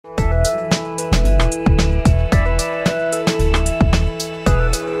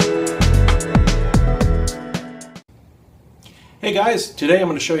guys, today I'm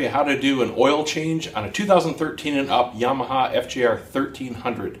going to show you how to do an oil change on a 2013 and up Yamaha FJR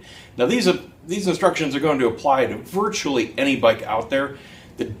 1300. Now these instructions are going to apply to virtually any bike out there.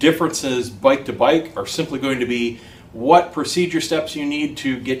 The differences bike to bike are simply going to be what procedure steps you need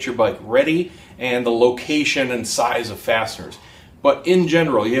to get your bike ready and the location and size of fasteners. But in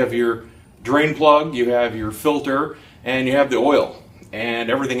general, you have your drain plug, you have your filter, and you have the oil, and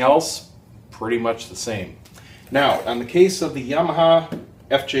everything else pretty much the same. Now, on the case of the Yamaha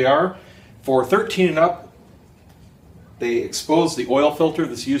FJR, for 13 and up, they exposed the oil filter.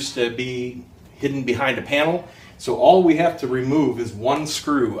 This used to be hidden behind a panel, so all we have to remove is one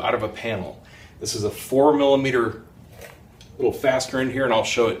screw out of a panel. This is a 4mm little fastener in here, and I'll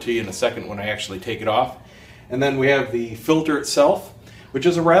show it to you in a second when I actually take it off. And then we have the filter itself, which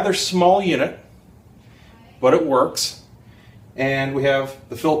is a rather small unit, but it works. And we have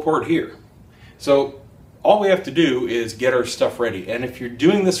the fill port here. So all we have to do is get our stuff ready. And if you're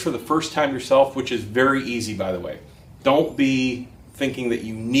doing this for the first time yourself, which is very easy by the way, don't be thinking that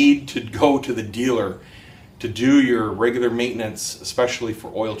you need to go to the dealer to do your regular maintenance, especially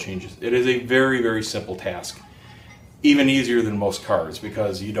for oil changes. It is a very, very simple task. Even easier than most cars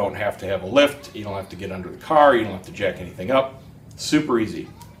because you don't have to have a lift, you don't have to get under the car, you don't have to jack anything up. Super easy.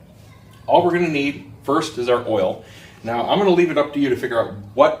 All we're going to need first is our oil. Now I'm going to leave it up to you to figure out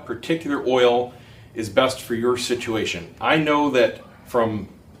what particular oil is best for your situation. I know that from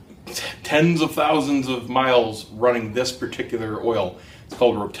tens of thousands of miles running this particular oil. It's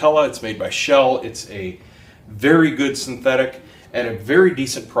called Rotella, it's made by Shell, it's a very good synthetic at a very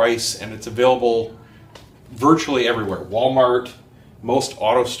decent price, and it's available virtually everywhere. Walmart, most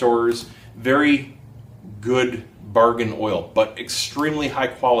auto stores, very good bargain oil, but extremely high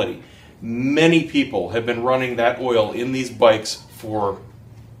quality. Many people have been running that oil in these bikes for,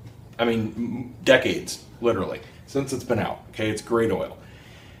 I mean, decades, literally, since it's been out. Okay, it's great oil.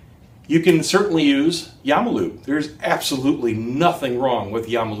 You can certainly use Yamalube. There's absolutely nothing wrong with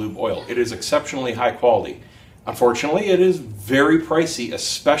Yamalube oil. It is exceptionally high quality. Unfortunately, it is very pricey,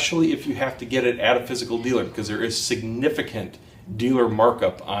 especially if you have to get it at a physical dealer, because there is significant dealer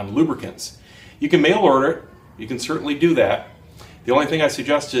markup on lubricants. You can mail order it. You can certainly do that. The only thing I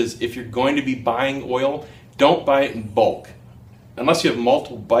suggest is if you're going to be buying oil, don't buy it in bulk. Unless you have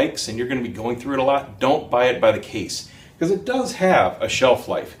multiple bikes and you're going to be going through it a lot, don't buy it by the case, because it does have a shelf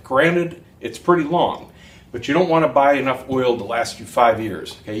life. Granted, it's pretty long, but you don't want to buy enough oil to last you 5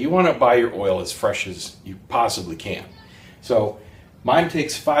 years. Okay, you want to buy your oil as fresh as you possibly can. So mine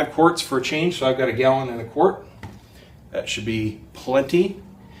takes 5 quarts for a change, so I've got a gallon and a quart. That should be plenty.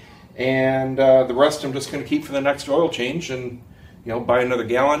 And the rest I'm just going to keep for the next oil change, and buy another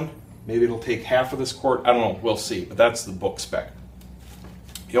gallon. Maybe it'll take half of this quart. I don't know. We'll see. But that's the book spec.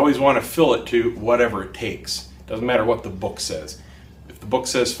 You always want to fill it to whatever it takes. Doesn't matter what the book says. If the book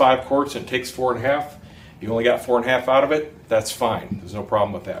says 5 quarts and it takes 4.5, you only got 4.5 out of it, that's fine. There's no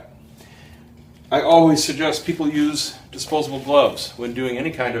problem with that. I always suggest people use disposable gloves when doing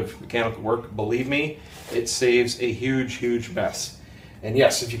any kind of mechanical work. Believe me, it saves a huge, huge mess. And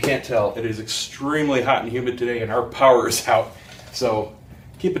yes, if you can't tell, it is extremely hot and humid today and our power is out. So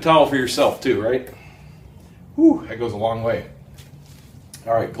keep a towel for yourself too, right? Whew, that goes a long way.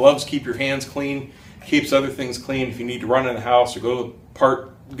 All right, gloves keep your hands clean, keeps other things clean. If you need to run in the house or go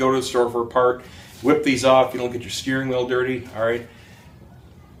to the store for a part, whip these off. You don't get your steering wheel dirty. All right.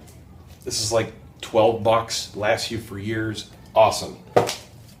 This is like 12 bucks, lasts you for years. Awesome.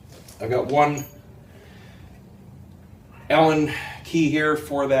 I've got one Allen key here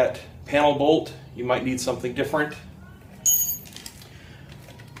for that panel bolt. You might need something different.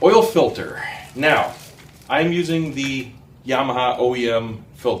 Oil filter. Now, I'm using the Yamaha OEM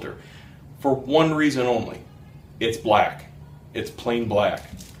filter for one reason only. It's black. It's plain black.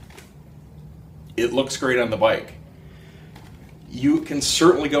 It looks great on the bike. You can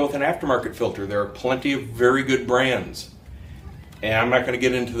certainly go with an aftermarket filter. There are plenty of very good brands. And I'm not going to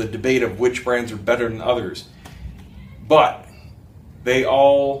get into the debate of which brands are better than others. But they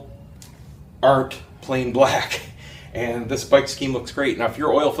all aren't plain black. And this bike scheme looks great. Now, if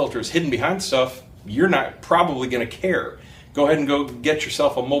your oil filter is hidden behind stuff, you're not probably going to care. Go ahead and go get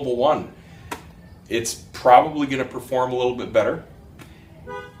yourself a Mobile One. It's probably going to perform a little bit better,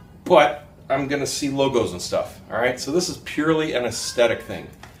 but I'm going to see logos and stuff. All right, so this is purely an aesthetic thing.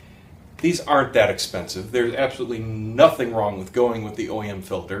 These aren't that expensive. There's absolutely nothing wrong with going with the OEM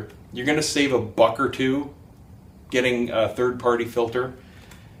filter. You're going to save $1 or $2 getting a third-party filter,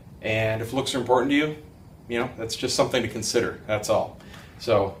 and if looks are important to you, that's just something to consider. That's all.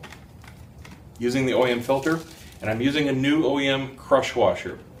 So, using the OEM filter, and I'm using a new OEM crush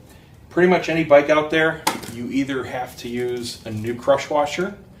washer. pretty much any bike out there, you either have to use a new crush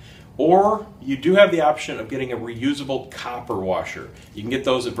washer, or you do have the option of getting a reusable copper washer. You can get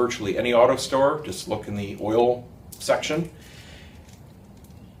those at virtually any auto store. Just look in the oil section.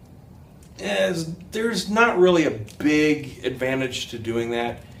 There's not really a big advantage to doing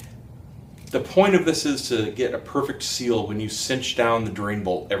that. The point of this is to get a perfect seal when you cinch down the drain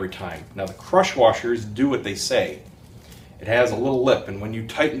bolt every time. Now the crush washers do what they say. It has a little lip, and when you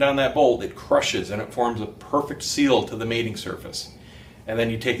tighten down that bolt, it crushes and it forms a perfect seal to the mating surface. And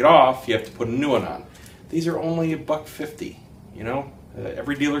then you take it off, you have to put a new one on. These are only $1.50, you know?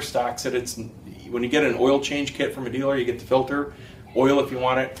 Every dealer stocks it. When you get an oil change kit from a dealer, you get the filter, oil if you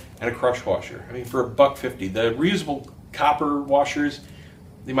want it, and a crush washer. I mean, for $1.50. The reusable copper washers,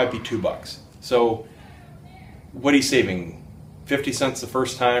 they might be $2. So what are you saving? 50 cents the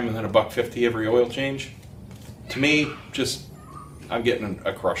first time and then $1.50 every oil change? To me, I'm getting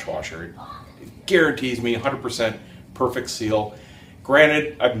a crush washer. It guarantees me 100% perfect seal.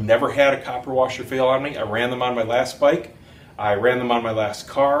 Granted, I've never had a copper washer fail on me. I ran them on my last bike. I ran them on my last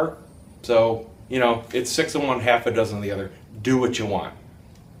car. So, you know, it's 6 of one, half a dozen of the other. Do what you want.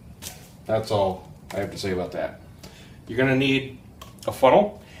 That's all I have to say about that. You're going to need a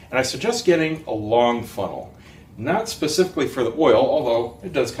funnel, and I suggest getting a long funnel. Not specifically for the oil, although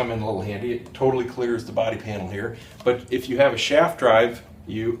it does come in a little handy. It totally clears the body panel here. But if you have a shaft drive,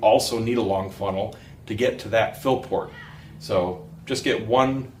 you also need a long funnel to get to that fill port. So just get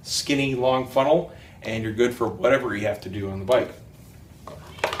one skinny long funnel and you're good for whatever you have to do on the bike.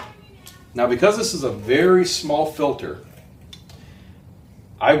 Now, because this is a very small filter,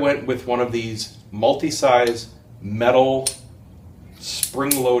 I went with one of these multi-size metal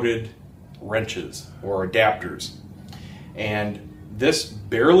spring-loaded wrenches or adapters, and this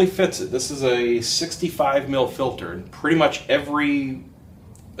barely fits it. This is a 65 mil filter, and pretty much every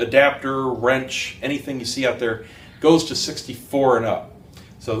adapter, wrench, anything you see out there goes to 64 and up.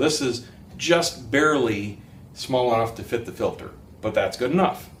 So this is just barely small enough to fit the filter, but that's good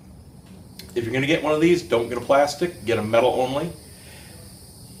enough. If you're going to get one of these, don't get a plastic, get a metal only.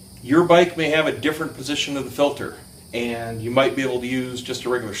 Your bike may have a different position of the filter, and you might be able to use just a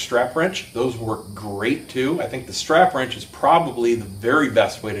regular strap wrench. Those work great too. I think the strap wrench is probably the very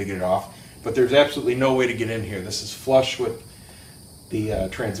best way to get it off, but there's absolutely no way to get in here. This is flush with the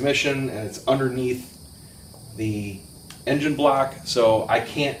transmission, and it's underneath the engine block, so I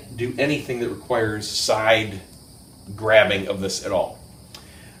can't do anything that requires side grabbing of this at all.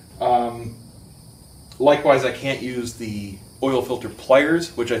 Likewise, I can't use the oil filter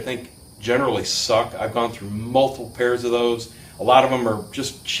pliers, which I think generally suck. I've gone through multiple pairs of those. A lot of them are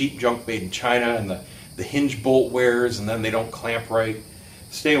just cheap junk made in China, and the hinge bolt wears and then they don't clamp right.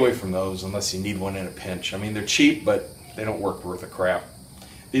 Stay away from those unless you need one in a pinch. I mean, they're cheap, but they don't work worth a crap.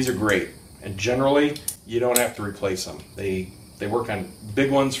 These are great, and generally you don't have to replace them. They work on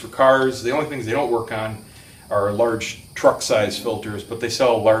big ones for cars. The only things they don't work on are large truck size filters, but they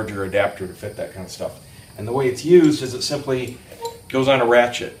sell a larger adapter to fit that kind of stuff. And the way it's used is it simply goes on a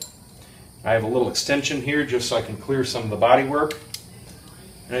ratchet. I have a little extension here just so I can clear some of the body work,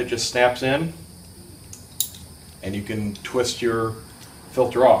 and it just snaps in and you can twist your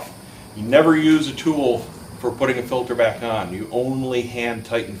filter off. You never use a tool for putting a filter back on. You only hand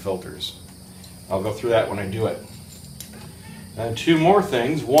tighten filters. I'll go through that when I do it. And two more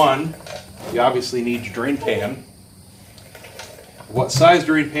things. One, you obviously need your drain pan. What size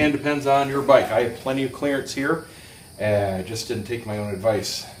drain pan depends on your bike. I have plenty of clearance here. I just didn't take my own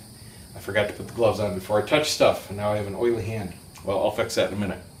advice. I forgot to put the gloves on before I touch stuff, and now I have an oily hand. Well, I'll fix that in a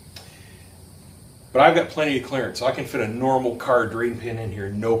minute. But I've got plenty of clearance, so I can fit a normal car drain pan in here,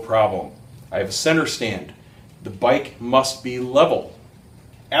 no problem. I have a center stand. The bike must be level.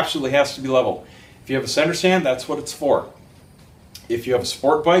 Absolutely has to be level. If you have a center stand, that's what it's for. If you have a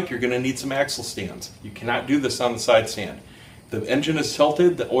sport bike, you're going to need some axle stands. You cannot do this on the side stand. The engine is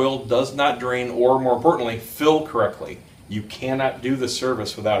tilted, the oil does not drain, or more importantly, fill correctly. You cannot do this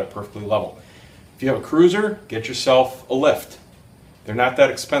service without it perfectly level. If you have a cruiser, get yourself a lift. They're not that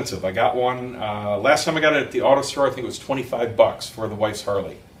expensive. I got one, last time I got it at the auto store, I think it was 25 bucks for the wife's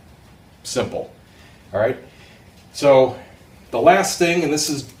Harley. Simple. All right. So the last thing, and this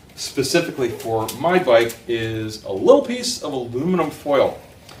is specifically for my bike, is a little piece of aluminum foil.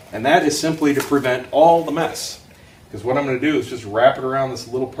 And that is simply to prevent all the mess. Because what I'm going to do is just wrap it around this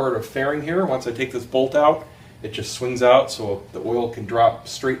little part of fairing here. Once I take this bolt out, it just swings out so the oil can drop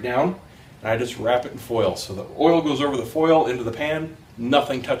straight down. And I just wrap it in foil. So the oil goes over the foil into the pan,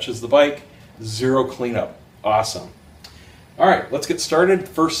 nothing touches the bike, zero cleanup. Awesome. All right, let's get started.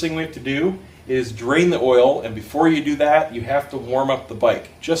 First thing we have to do is drain the oil, and before you do that, you have to warm up the bike.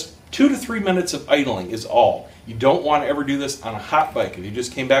 Just 2 to 3 minutes of idling is all. You don't want to ever do this on a hot bike. If you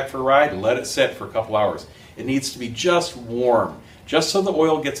just came back for a ride, let it sit for a couple hours. It needs to be just warm, just so the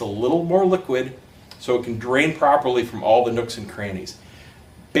oil gets a little more liquid so it can drain properly from all the nooks and crannies.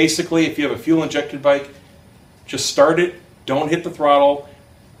 Basically, if you have a fuel injected bike, just start it, don't hit the throttle.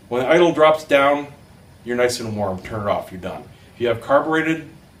 When the idle drops down, you're nice and warm, turn it off, you're done. If you have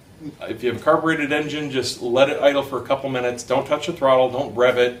a carbureted engine, just let it idle for a couple minutes. Don't touch the throttle, don't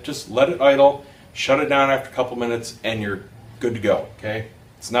rev it, just let it idle, shut it down after a couple minutes, and you're good to go, okay?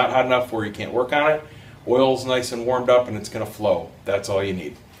 It's not hot enough where you can't work on it. Oil's nice and warmed up and it's gonna flow. That's all you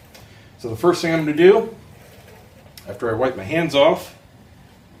need. So the first thing I'm gonna do, after I wipe my hands off,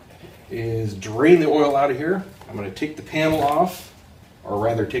 is drain the oil out of here. I'm gonna take the panel off, or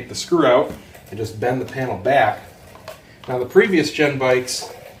rather take the screw out, and just bend the panel back. Now the previous gen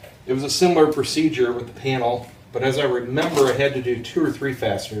bikes, it was a similar procedure with the panel, but as I remember, I had to do 2 or 3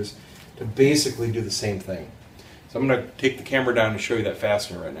 fasteners to basically do the same thing. So I'm going to take the camera down and show you that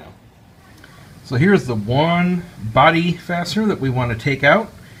fastener right now. So here's the one body fastener that we want to take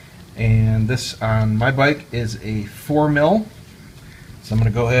out, and this on my bike is a 4mm. So I'm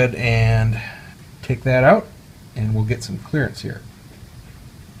going to go ahead and take that out, and we'll get some clearance here.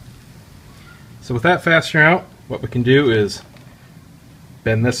 So with that fastener out, what we can do is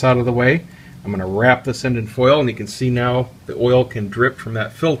bend this out of the way. I'm going to wrap this end in foil, and you can see now the oil can drip from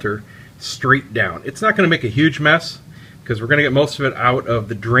that filter straight down. It's not going to make a huge mess because we're going to get most of it out of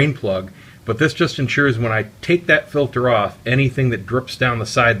the drain plug, but this just ensures when I take that filter off, anything that drips down the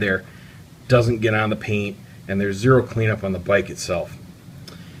side there doesn't get on the paint, and there's zero cleanup on the bike itself.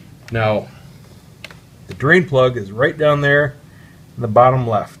 Now, the drain plug is right down there in the bottom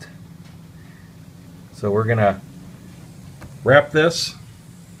left. So we're going to wrap this.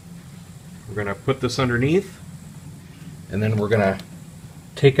 We're going to put this underneath, and then we're going to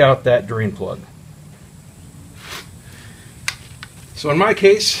take out that drain plug. So in my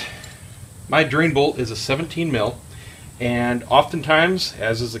case, my drain bolt is a 17mm, and oftentimes,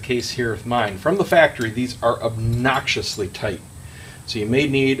 as is the case here with mine, from the factory these are obnoxiously tight. So you may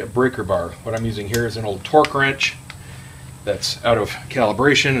need a breaker bar. What I'm using here is an old torque wrench that's out of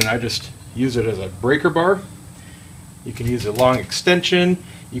calibration, and I just use it as a breaker bar. You can use a long extension.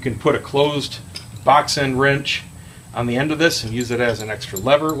 You can put a closed box end wrench on the end of this and use it as an extra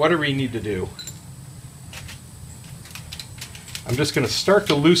lever, whatever you need to do. I'm just going to start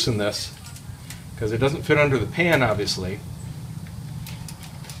to loosen this because it doesn't fit under the pan, obviously.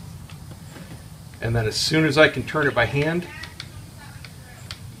 And then as soon as I can turn it by hand,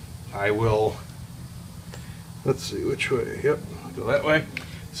 I will, let's see which way, yep, go that way.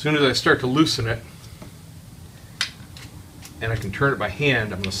 As soon as I start to loosen it, and I can turn it by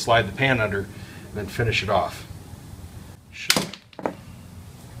hand, I'm going to slide the pan under and then finish it off.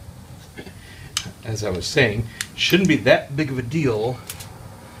 As I was saying, shouldn't be that big of a deal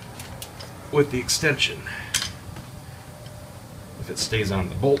with the extension. If it stays on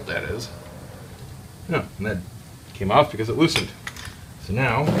the bolt, that is. No, and that came off because it loosened. So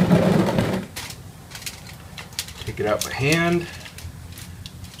now, take it out by hand.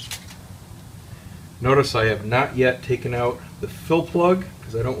 Notice I have not yet taken out the fill plug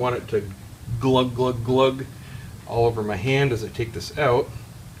because I don't want it to glug, glug, glug all over my hand as I take this out.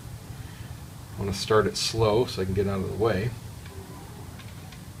 I want to start it slow so I can get out of the way.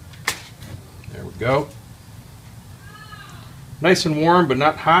 There we go. Nice and warm but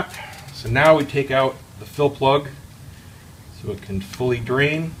not hot. So now we take out the fill plug so it can fully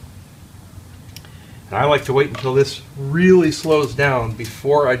drain. And I like to wait until this really slows down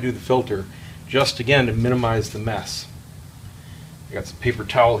before I do the filter, just again to minimize the mess. I got some paper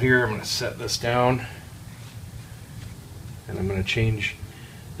towel here. I'm going to set this down, and I'm going to change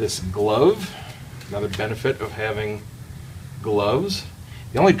this glove. Another benefit of having gloves.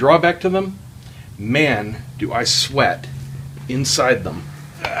 The only drawback to them, man, do I sweat inside them.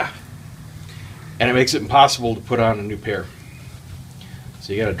 And it makes it impossible to put on a new pair.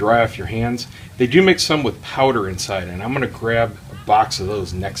 So you got to dry off your hands. They do make some with powder inside, and I'm going to grab a box of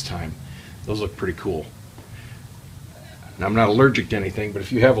those next time. Those look pretty cool. And I'm not allergic to anything, but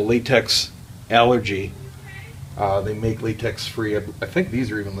if you have a latex allergy, they make latex-free. I think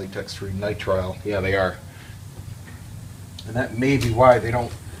these are even latex-free nitrile. Yeah, they are. And that may be why they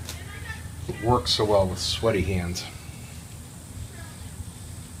don't work so well with sweaty hands.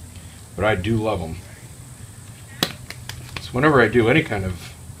 But I do love them. So whenever I do any kind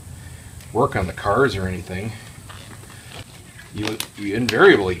of work on the cars or anything, you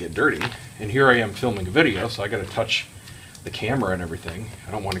invariably get dirty. And here I am filming a video, so I got to touch the camera and everything.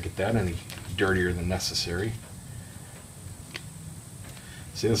 I don't want to get that any dirtier than necessary.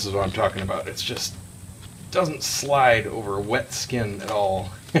 See, this is what I'm talking about. It's just doesn't slide over wet skin at all.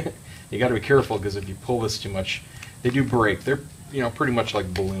 You got to be careful because if you pull this too much, they do break. They're, you know, pretty much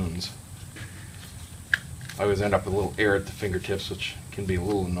like balloons. I always end up with a little air at the fingertips, which can be a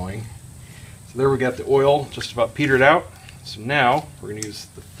little annoying. So there we got the oil just about petered out. So now we're going to use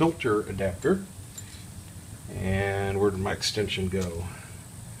the filter adapter. And where did my extension go?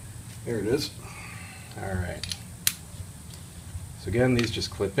 There it is. Alright. So again, these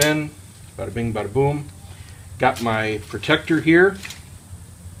just clip in. Bada bing, bada boom. Got my protector here.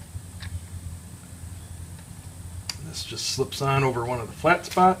 This just slips on over one of the flat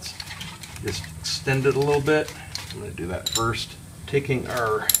spots. Just extend it a little bit. I'm going to do that first. Taking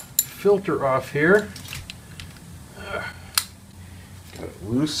our filter off here. Got it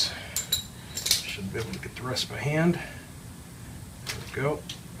loose. Should be able to get the rest by hand. There we go.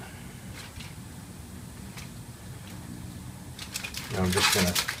 Now I'm just going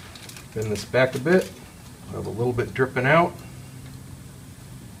to bend this back a bit. I have a little bit dripping out.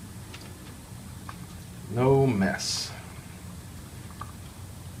 No mess.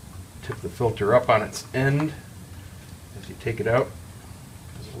 Tip the filter up on its end as you take it out.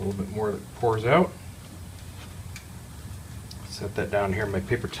 There's a little bit more that pours out. Set that down here in my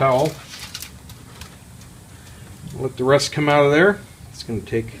paper towel. Let the rest come out of there. It's going to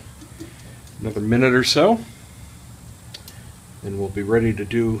take another minute or so. Then we'll be ready to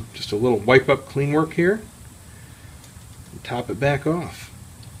do just a little wipe up clean work here and top it back off.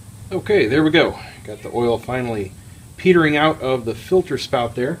 Okay, there we go. Got the oil finally petering out of the filter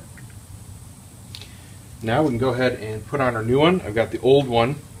spout there. Now we can go ahead and put on our new one. I've got the old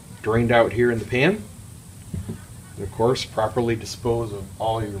one drained out here in the pan. And of course, properly dispose of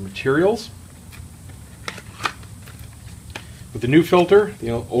all your materials. With the new filter,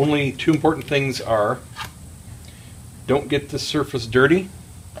 the only two important things are don't get the surface dirty.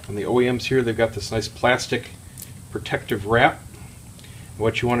 On the OEMs here, they've got this nice plastic protective wrap.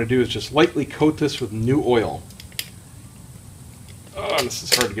 What you want to do is just lightly coat this with new oil. Oh, this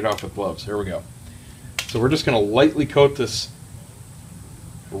is hard to get off with gloves. There we go. So we're just going to lightly coat this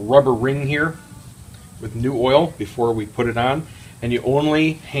rubber ring here with new oil before we put it on. And you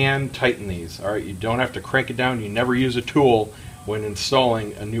only hand tighten these. All right, you don't have to crank it down. You never use a tool when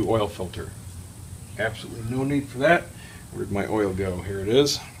installing a new oil filter. Absolutely no need for that. Where'd my oil go? Here it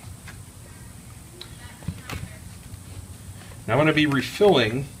is. Now I'm going to be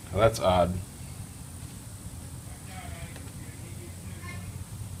refilling. Oh, that's odd.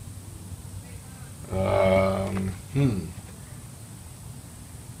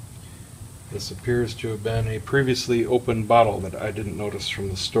 This appears to have been a previously opened bottle that I didn't notice from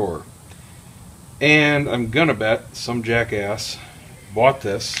the store. And I'm gonna bet some jackass bought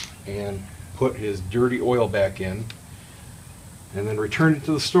this and put his dirty oil back in and then returned it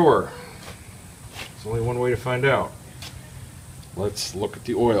to the store. There's only one way to find out. Let's look at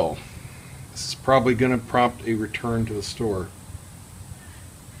the oil. This is probably going to prompt a return to the store.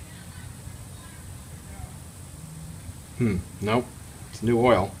 Nope, it's new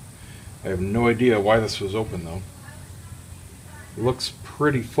oil. I have no idea why this was open though. It looks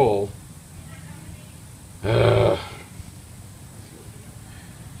pretty full.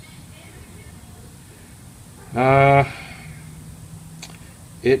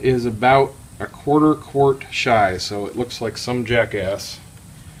 It is about a quarter quart shy, so it looks like some jackass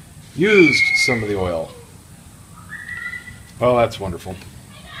used some of the oil. Well, that's wonderful.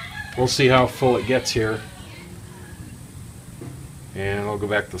 We'll see how full it gets here, and I'll go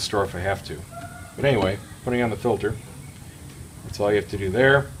back to the store if I have to. But anyway, putting on the filter, that's all you have to do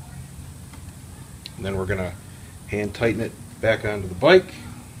there. And then we're going to hand tighten it back onto the bike.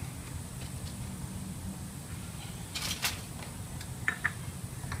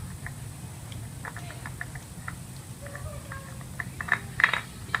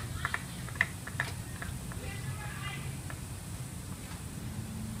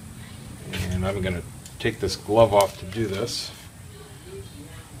 And I'm going to take this glove off to do this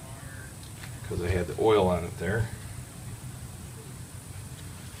because I had the oil on it there.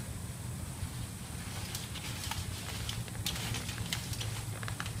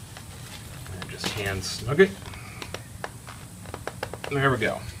 And just hand snug it. There we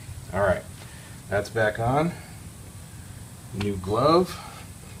go. Alright, that's back on. New glove.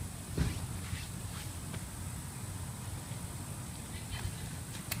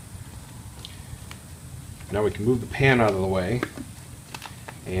 Now we can move the pan out of the way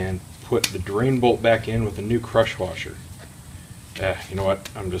and put the drain bolt back in with a new crush washer. You know what?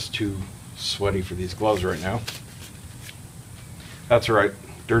 I'm just too sweaty for these gloves right now. That's all right.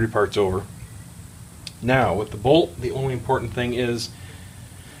 Dirty part's over. Now, with the bolt, the only important thing is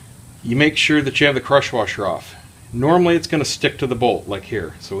you make sure that you have the crush washer off. Normally it's going to stick to the bolt like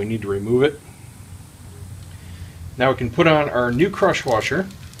here, so we need to remove it. Now we can put on our new crush washer.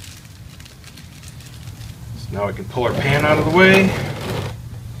 So now we can pull our pan out of the way.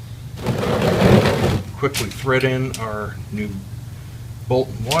 Quickly thread in our new bolt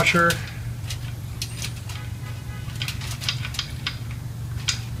and washer.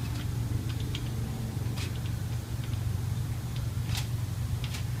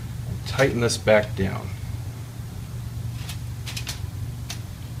 And tighten this back down.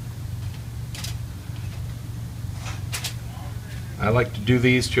 I like to do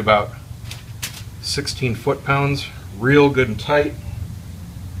these to about 16 foot-pounds, real good and tight.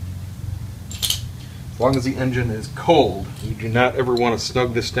 As long as the engine is cold, you do not ever want to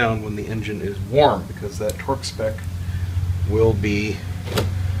snug this down when the engine is warm, because that torque spec will be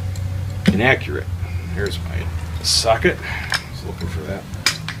inaccurate. Here's my socket. I was looking for that.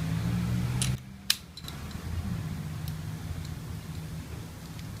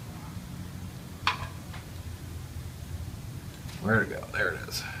 Where'd it go? There it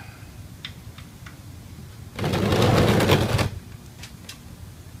is.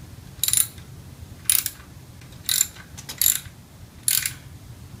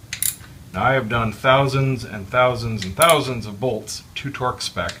 Now I have done thousands and thousands and thousands of bolts to torque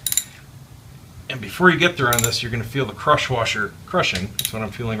spec. And before you get there on this, you're going to feel the crush washer crushing. That's what I'm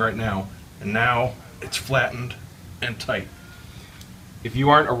feeling right now. And now it's flattened and tight. If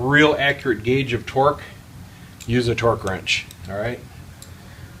you aren't a real accurate gauge of torque, use a torque wrench. Alright?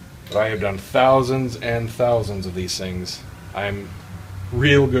 But I have done thousands and thousands of these things. I'm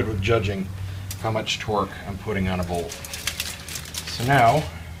real good with judging how much torque I'm putting on a bolt. So now, let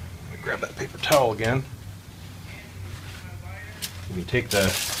me grab that paper towel again. We can take the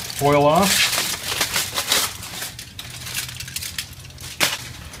foil off.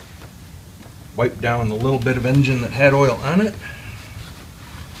 Wipe down the little bit of engine that had oil on it.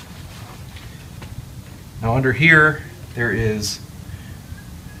 Now under here, there is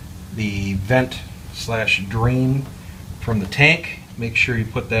the vent / drain from the tank. Make sure you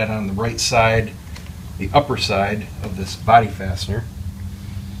put that on the right side, the upper side of this body fastener.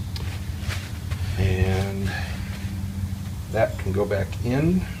 And that can go back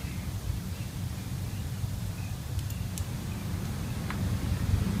in.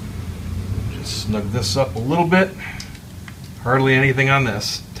 Just snug this up a little bit. Hardly anything on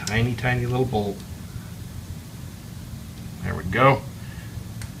this. Tiny, tiny little bolt. There we go.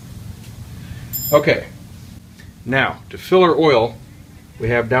 Okay, now to fill our oil, we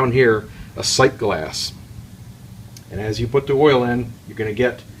have down here a sight glass. And as you put the oil in, you're going to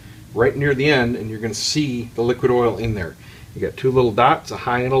get right near the end and you're going to see the liquid oil in there. You got two little dots, a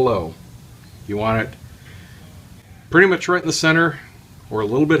high and a low. You want it pretty much right in the center or a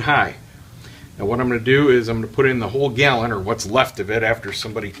little bit high. Now what I'm going to do is I'm going to put in the whole gallon, or what's left of it after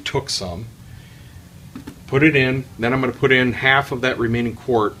somebody took some. Put it in, then I'm going to put in half of that remaining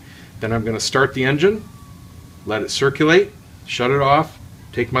quart. Then I'm going to start the engine, let it circulate, shut it off,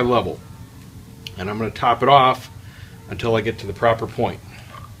 take my level. And I'm going to top it off until I get to the proper point.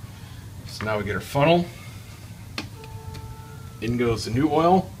 So now we get our funnel. In goes the new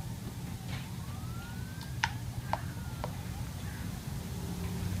oil.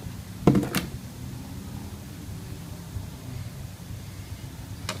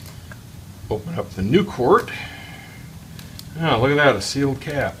 Open up the new quart. Oh, look at that, a sealed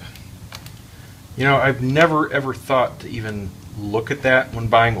cap. You know, I've never ever thought to even look at that when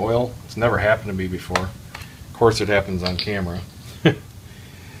buying oil. It's never happened to me before. Of course it happens on camera.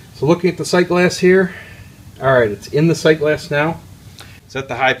 So looking at the sight glass here, alright, it's in the sight glass now. It's at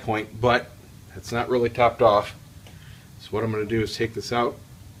the high point, but it's not really topped off. So what I'm going to do is take this out,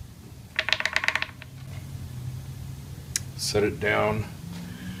 set it down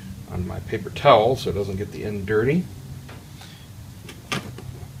on my paper towel so it doesn't get the end dirty.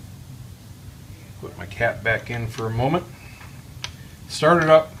 Put my cap back in for a moment. Start it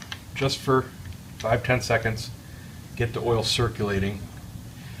up just for 5-10 seconds. Get the oil circulating.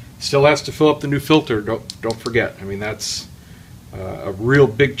 Still has to fill up the new filter. Don't forget. I mean, that's a real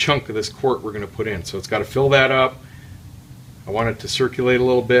big chunk of this quart we're going to put in. So it's got to fill that up. I want it to circulate a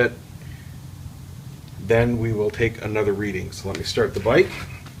little bit. Then we will take another reading. So let me start the bike.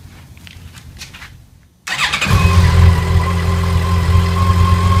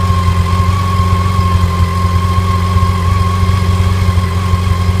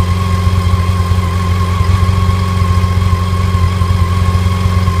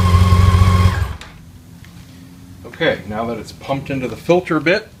 Okay, now that it's pumped into the filter a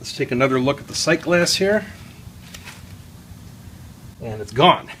bit, let's take another look at the sight glass here. and it's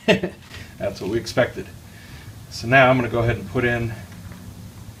gone. That's what we expected. So now I'm going to go ahead and put in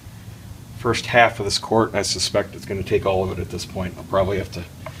first half of this quart. I suspect it's going to take all of it at this point. I'll probably have to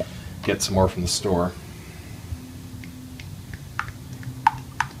get some more from the store.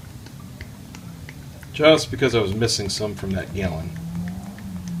 Just because I was missing some from that gallon.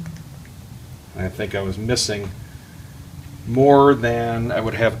 I think I was missing more than I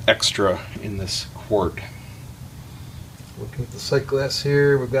would have extra in this quart. Looking at the sight glass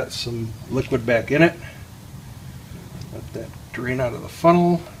here, we've got some liquid back in it. Let that drain out of the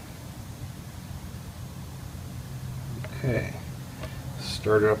funnel. Okay,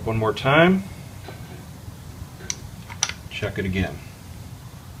 start it up one more time. Check it again.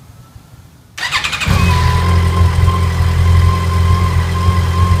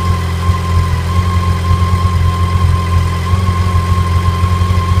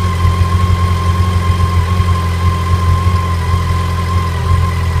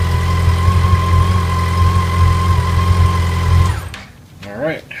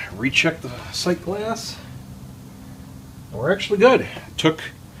 Recheck the sight glass. We're actually good. Took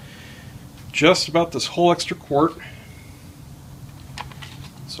just about this whole extra quart,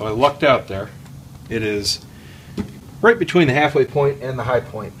 so I lucked out there. It is right between the halfway point and the high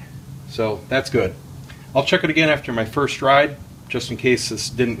point, so that's good. I'll check it again after my first ride, just in case this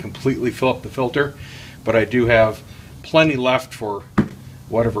didn't completely fill up the filter, but I do have plenty left for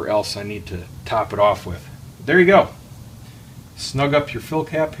whatever else I need to top it off with. There you go. Snug up your fill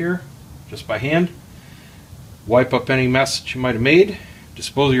cap here just by hand, wipe up any mess that you might have made,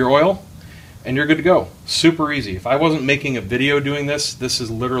 dispose of your oil, and you're good to go. Super easy. If I wasn't making a video doing this, this is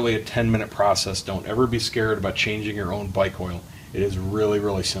literally a 10-minute process. Don't ever be scared about changing your own bike oil. It is really,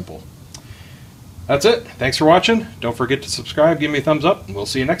 really simple. That's it. Thanks for watching. Don't forget to subscribe, give me a thumbs up, and we'll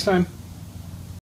see you next time.